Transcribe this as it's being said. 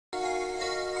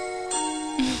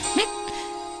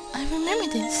I remember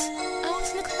this. I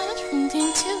was in the classroom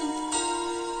then too.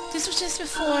 This was just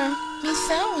before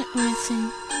Misao went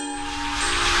missing.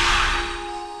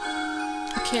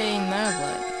 Okay, now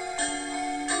what?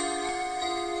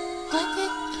 What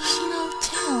did Yoshino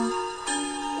tell?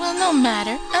 Well, no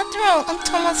matter. After all, I'm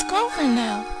Toma's girlfriend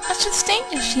now. I should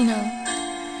thank Yoshino.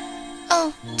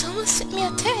 Oh, Toma sent me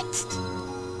a text.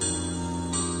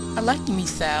 I like you,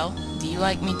 Misao. Do you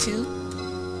like me too?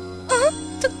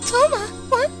 Toma,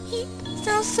 what? He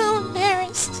sounds so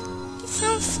embarrassed. He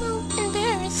sounds so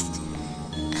embarrassed.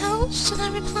 How should I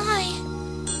reply?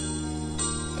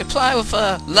 Reply with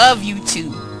love you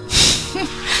too.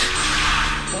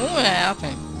 What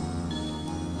happened?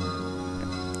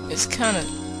 It's kinda...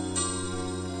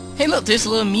 Hey look, there's a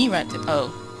little me right there.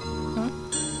 Oh. Huh?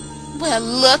 Well,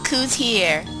 look who's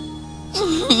here.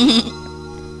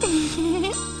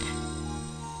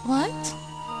 What?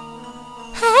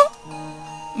 Huh?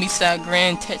 Misao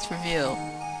grand text reveal.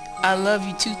 I love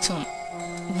you too, Toma.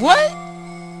 What?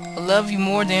 I love you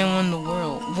more than anyone in the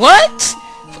world. What?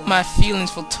 Put my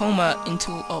feelings for Toma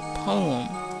into a poem.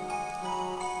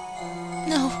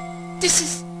 No, this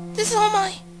is all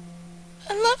my...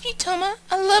 I love you, Toma.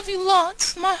 I love you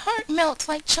lots. My heart melts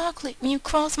like chocolate when you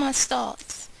cross my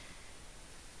thoughts.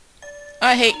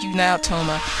 I hate you now,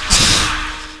 Toma.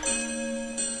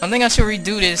 I think I should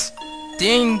redo this.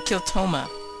 Then kill Toma.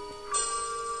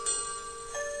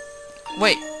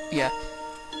 Wait, yeah.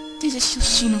 This is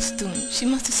Yoshino's doing. She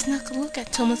must have snuck a look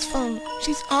at Toma's phone.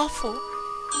 She's awful.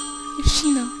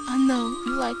 Yoshino, I know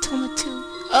you like Toma too.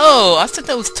 Oh, I thought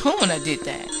that was Toma that did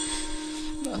that.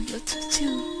 Well, you're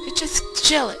too. You're just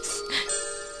jealous.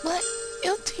 But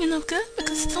it'll do you no good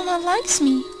because Toma likes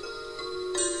me.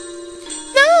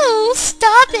 No,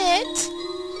 stop it.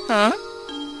 Huh?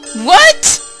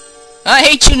 What? I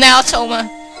hate you now, Toma.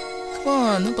 Come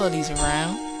on, nobody's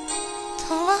around.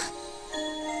 Toma?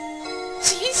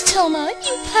 Jeez, Toma,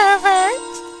 you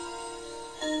pervert.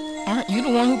 Aren't you the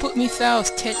one who put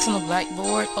Misao's text on the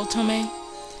blackboard, Otome?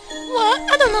 What?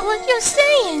 I don't know what you're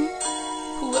saying.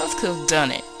 Who else could have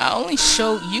done it? I only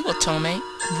showed you, Otome.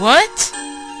 What?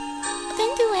 I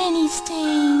didn't do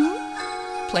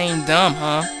anything. Plain dumb,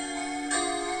 huh?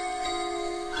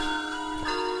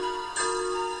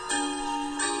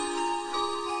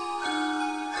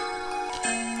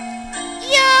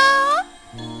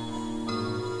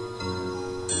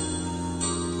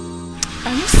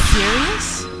 Are you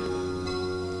serious?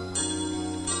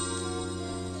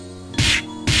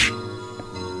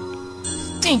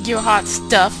 Think you're hot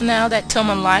stuff now that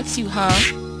Toma likes you, huh?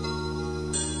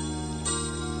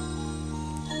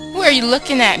 What are you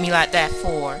looking at me like that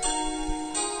for?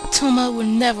 Toma would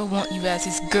never want you as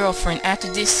his girlfriend after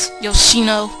this,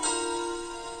 Yoshino.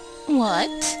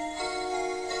 What?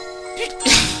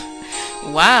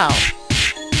 Wow.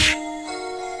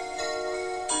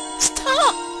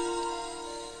 Stop!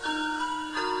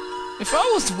 If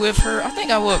I was with her, I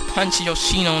think I would have punched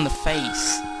Yoshino in the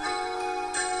face.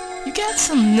 You got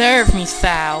some nerve,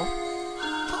 Misao.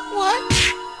 But what?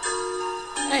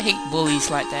 I hate bullies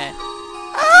like that.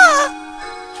 Ah!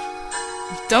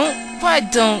 Why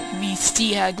don't we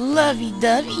see how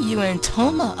lovey-dovey you and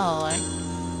Toma are?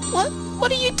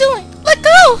 What are you doing? Let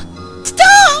go!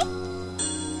 Stop!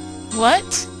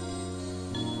 What?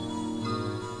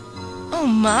 Oh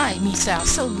my, Misao,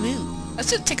 so rude. I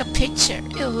should take a picture.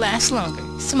 It'll last longer.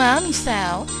 Smile,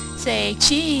 Misao. Say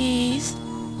cheese.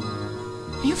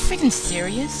 Are you freaking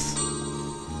serious?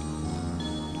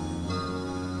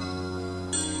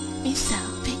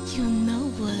 Misao, bet you know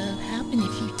what'll happen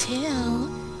if you tell.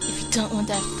 If you don't want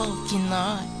that folk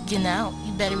getting out,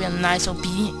 you better be a nice,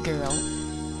 obedient girl.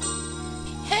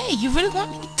 Hey, you really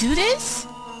want me to do this?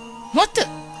 What the?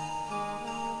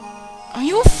 Are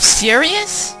you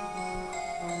serious?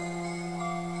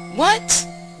 What?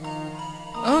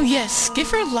 Oh yes,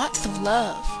 give her lots of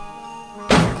love.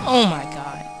 Oh my god.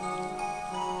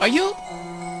 Are you...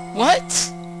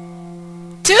 What?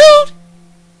 Dude!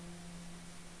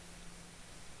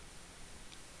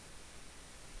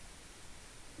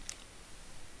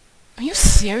 Are you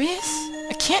serious?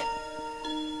 I can't...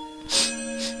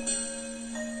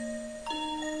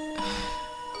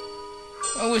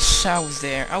 I wish I was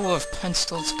there. I would have punched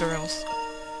those girls.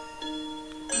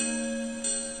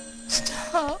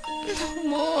 Stop. No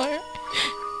more.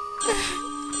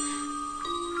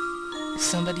 Is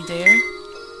somebody there?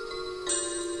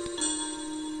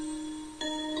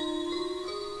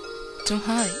 Don't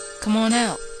hide. Come on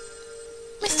out.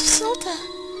 Mr. Sota.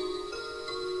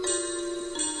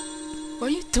 What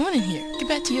are you doing in here? Get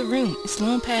back to your room. It's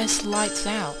long past lights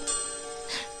out.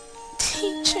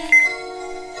 Teacher.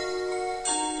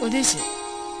 What is it?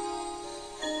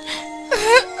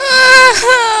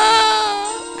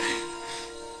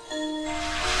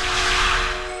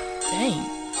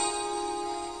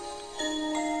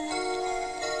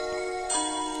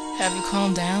 Have you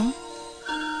calmed down?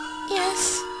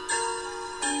 Yes.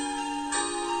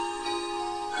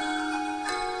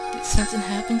 Did something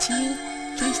happen to you?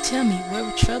 Please tell me where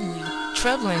we're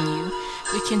troubling you.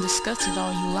 We can discuss it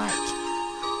all you like.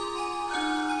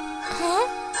 Huh?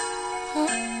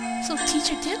 So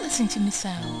teacher did listen to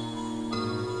Misao.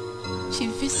 She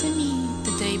visited me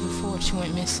the day before she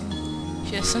went missing.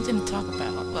 She had something to talk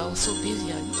about, but I was so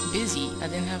busy I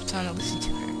didn't have time to listen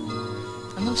to her.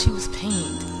 I know she was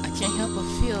pained. I can't help but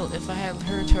feel if I had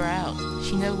heard her out,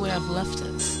 she never would have left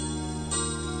us.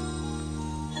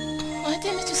 Why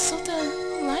did Mr. Sota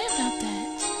lie about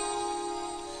that?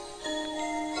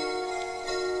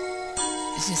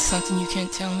 Is this something you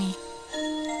can't tell me?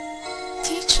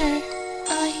 Teacher,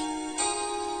 I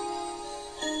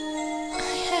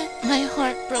had my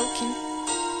heart broken.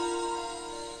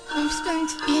 I was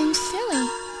being silly,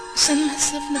 shutting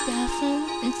myself in the bathroom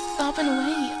and sobbing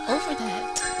away over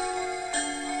that.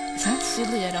 It's not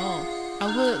silly at all. I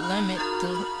would limit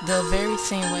the very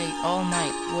same way all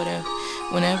night,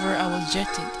 whenever I was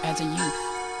rejected as a youth.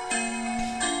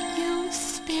 You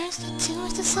experienced it too,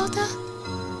 Mr. Sota?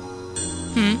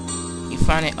 You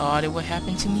find it odd at what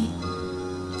happened to me?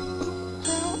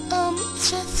 Well,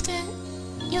 just that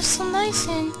you're so nice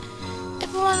and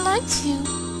everyone likes you.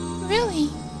 Really.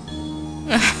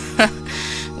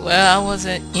 Well, I was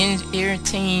an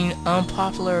irritating,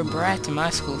 unpopular brat in my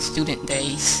school student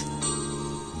days.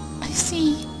 I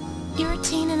see.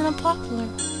 Irritating and unpopular.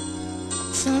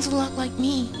 Sounds a lot like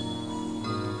me.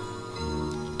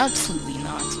 Absolutely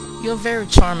not. You're a very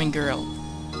charming girl.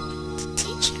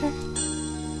 Teacher.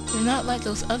 You're not like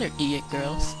those other idiot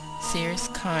girls. Serious,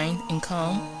 kind, and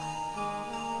calm.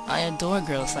 I adore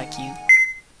girls like you.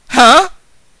 Huh?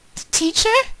 Teacher?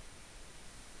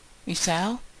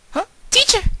 Misao? Huh?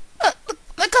 Teacher!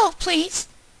 Let go, please.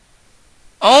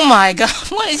 Oh my god,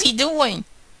 what is he doing?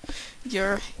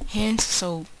 Your hands are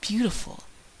so beautiful.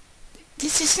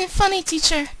 This isn't funny,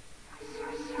 teacher.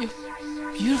 You're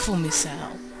beautiful,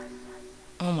 Misao.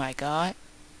 Oh my god.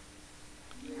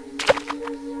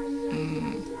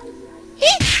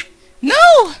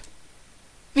 No!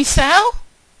 Misao?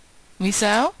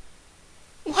 Misao?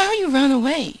 Why are you running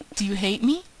away? Do you hate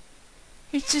me?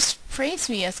 You just praised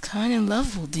me as kind and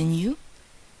lovable, didn't you?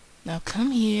 Now come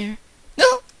here.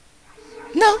 No!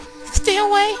 No! Stay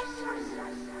away!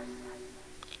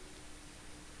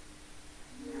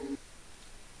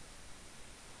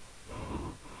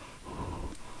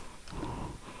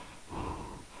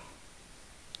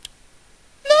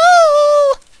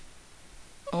 No!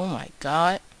 Oh my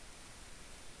god.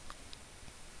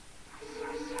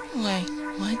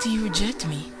 Why do you reject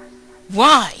me?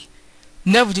 Why?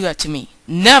 Never do that to me.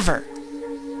 Never!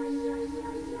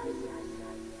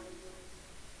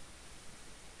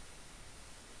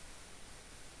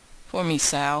 For me,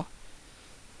 Sal.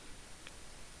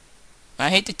 I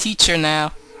hate the teacher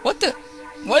now. What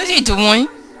is he doing?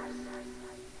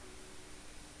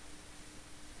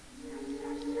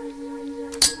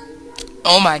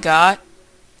 Oh my god.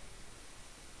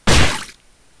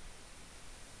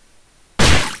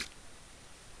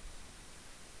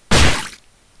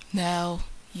 Now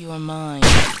you are mine.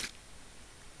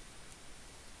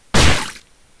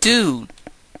 Dude.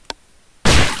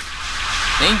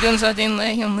 Thank goodness I didn't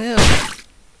let him live.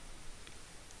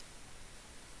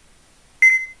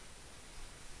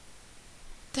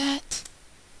 That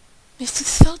Mr.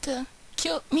 Sota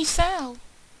killed Misao.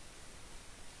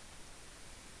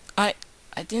 I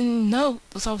didn't know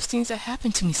those are things that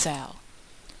happened to Misao.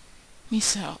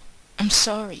 Misao, I'm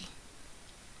sorry.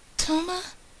 Toma?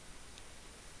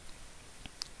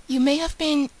 You may have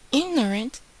been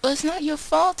ignorant, but it's not your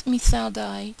fault Misao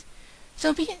died.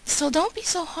 So don't be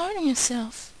so hard on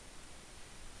yourself.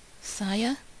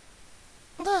 Saya?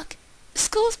 Look,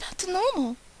 school's back to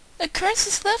normal. The curse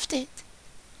has left it.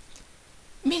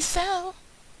 Misao,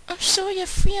 I'm sure you're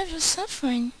free of your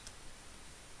suffering.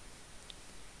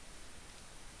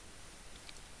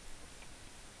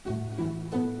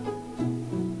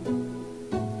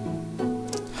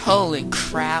 Holy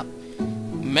crap.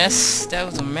 That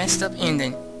was a messed up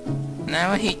ending.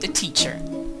 Now I hate the teacher.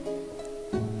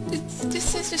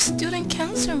 This is the student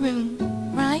council room,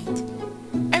 right?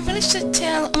 I really should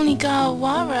tell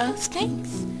ONIGAWAAARRAA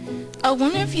stinks. I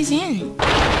wonder if he's in.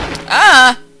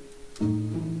 Ah!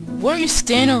 What are you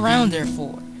standing around there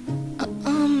for?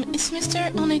 Is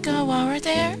Mr. ONIGAWAAARRAA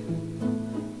there?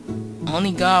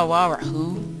 ONIGAWAAARRAA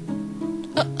who?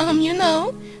 You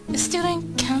know, the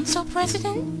student council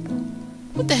president?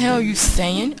 What the hell are you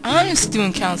saying? I'm the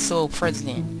student council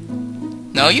president.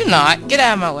 No, you're not. Get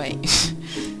out of my way.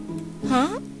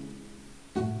 Huh?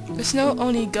 There's no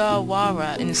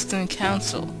ONIGAWAAARRAA in the student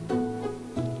council.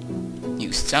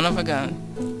 You son of a gun.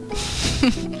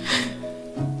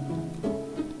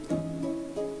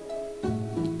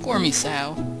 Poor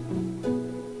Misao.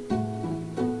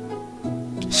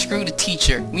 Screw the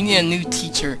teacher. We need a new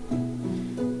teacher.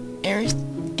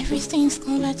 Everything's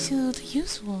going back to the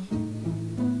usual.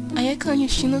 Ayaka and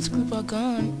Yoshino's group are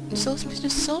gone. So is Mr.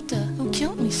 Sota, who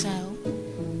killed Misao.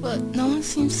 But no one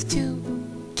seems to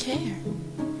care.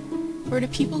 Were the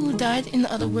people who died in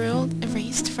the other world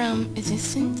erased from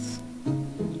existence?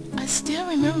 I still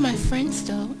remember my friends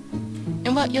though,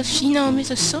 and what Yoshino and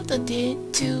Mr. Sota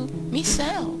did to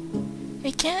Misao.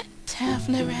 It can't have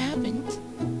never happened.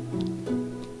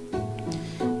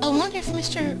 I wonder if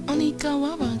Mr.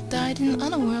 ONIGAWAAARRAA died in the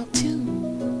other world too.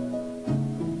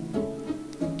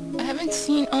 I haven't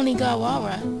seen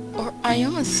ONIGAWAAARRAA or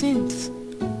Ayama since.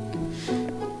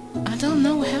 I don't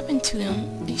know what happened to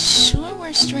them. They sure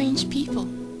were strange people.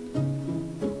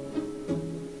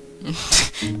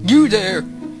 You there!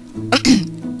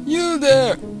 You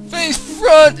there! Face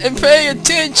front and pay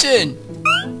attention!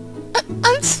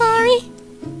 I'm sorry.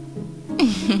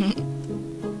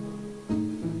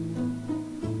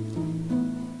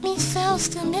 Misao's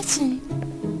still missing,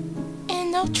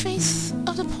 and no trace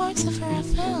of the parts of her are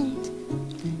found.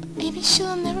 Maybe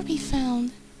she'll never be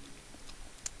found.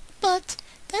 But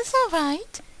that's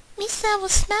alright. Misao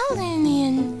was smiling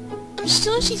and I'm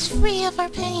sure she's free of her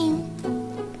pain.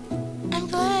 I'm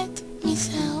glad,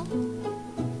 Misao.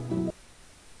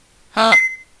 Huh?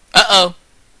 Uh-oh.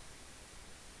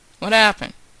 What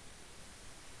happened?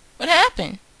 What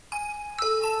happened?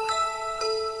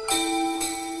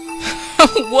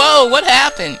 Whoa, what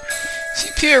happened? She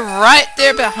appeared right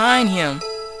there behind him.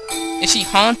 Is she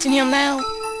haunting him now?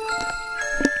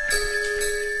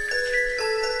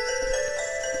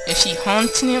 Is she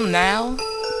haunting him now?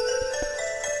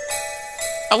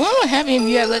 I wonder what happened if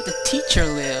you had let the teacher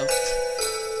live.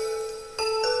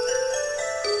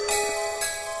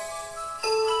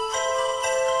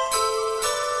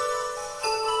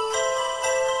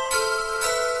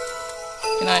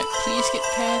 Can I please get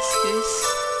past this?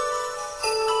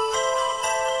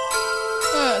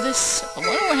 I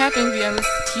wonder what happened if you had let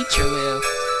the teacher live.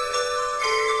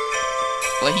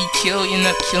 Will he end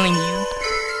up killing you?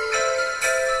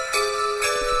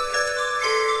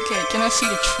 Okay, can I see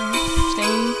the truth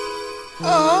thing?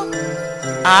 Oh,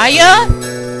 Aya?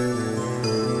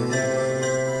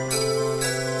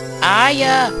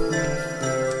 Aya!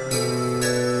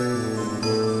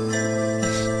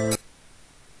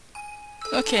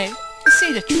 Okay, let's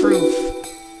see the truth.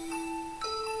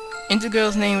 Enter the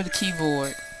girl's name with the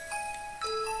keyboard.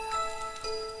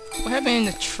 What happened in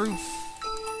the truth?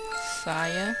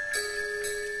 Saya?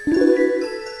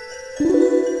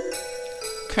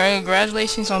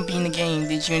 Congratulations on beating the game.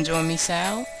 Did you enjoy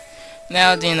Misao?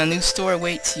 Now then, a new story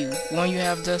awaits you. One you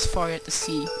have thus far yet to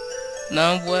see.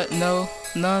 None know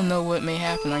what may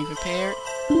happen. Are you prepared?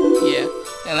 Yeah.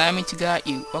 Then allow me to guide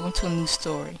you. Welcome to a new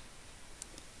story.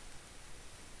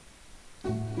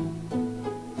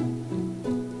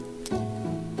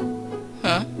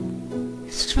 Huh?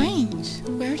 strange.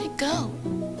 Where'd it go?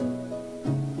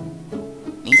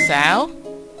 Misao?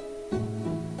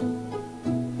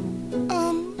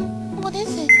 What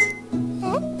is it?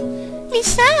 Huh?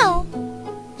 Misao!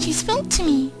 She spoke to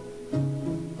me.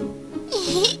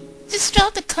 Just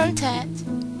dropped the contact.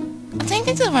 I think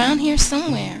it's around here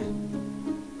somewhere.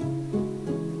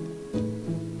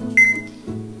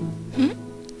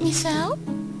 Misao?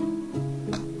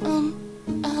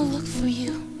 I'll look for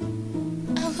you.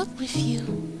 I'll look with you.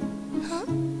 Huh?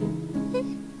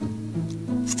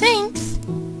 Thanks.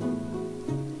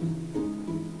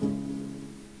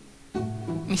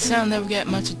 Misao never got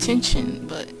much attention,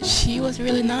 but she was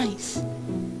really nice.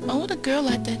 Why would a girl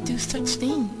like that do such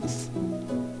things?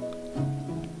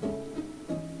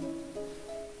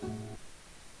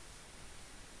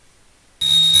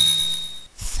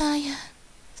 Saya.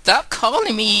 Stop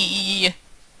calling me!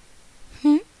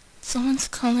 Someone's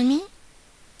calling me?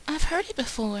 I've heard it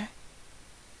before.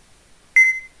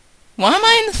 Why am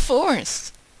I in the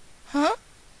forest? Huh?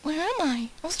 Where am I?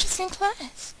 I was just in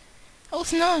class. I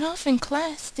was not off in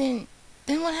class, then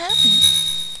what happened?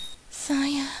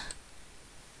 Saya.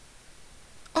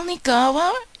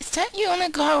 ONIGAWAAARRAA? Is that you,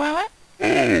 ONIGAWAAARRAA?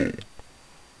 Oh,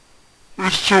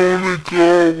 it's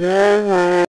ONIGAWAAARRAA.